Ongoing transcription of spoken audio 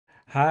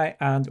Hi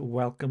and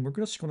welcome. We're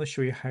just going to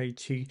show you how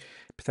to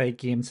play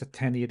games at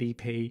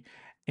 1080p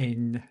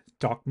in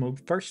dock mode.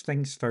 First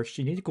things first,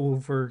 you need to go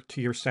over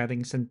to your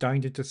settings and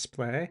down to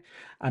display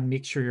and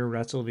make sure your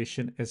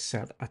resolution is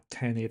set at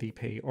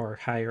 1080p or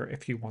higher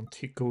if you want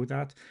to go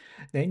that.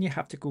 Then you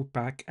have to go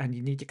back and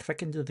you need to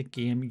click into the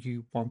game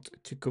you want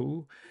to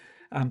go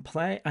and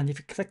play. And if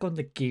you click on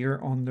the gear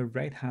on the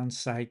right hand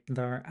side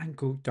there and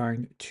go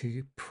down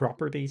to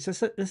properties,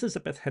 this is a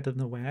bit hidden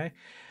away.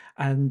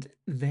 And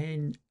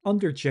then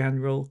under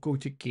general, go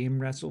to game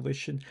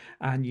resolution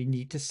and you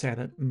need to set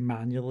it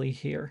manually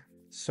here.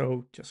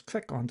 So just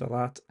click onto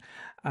that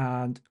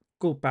and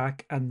go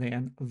back and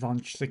then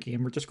launch the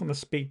game. We're just going to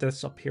speed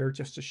this up here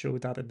just to show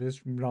that it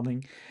is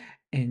running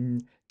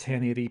in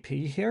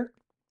 1080p here.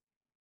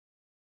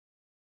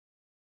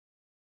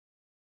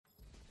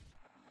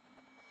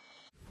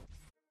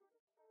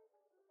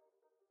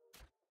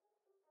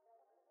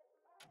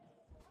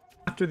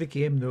 After the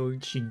game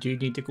loads, you do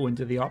need to go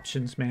into the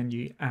options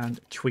menu and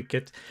tweak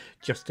it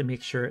just to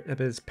make sure it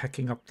is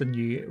picking up the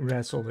new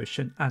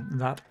resolution, and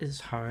that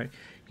is how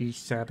you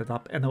set it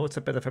up. I know it's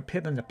a bit of a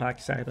pain in the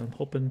backside. I'm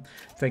hoping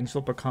things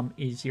will become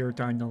easier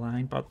down the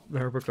line, but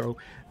there we go.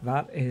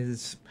 That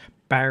is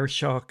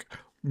Bioshock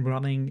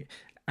running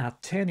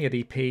at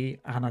 1080p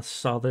and a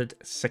solid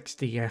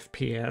 60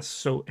 FPS.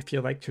 So if you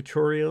like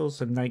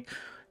tutorials and like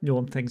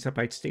knowing things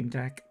about Steam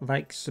Deck,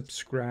 like,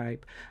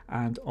 subscribe,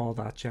 and all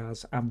that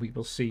jazz, and we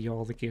will see you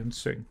all again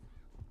soon.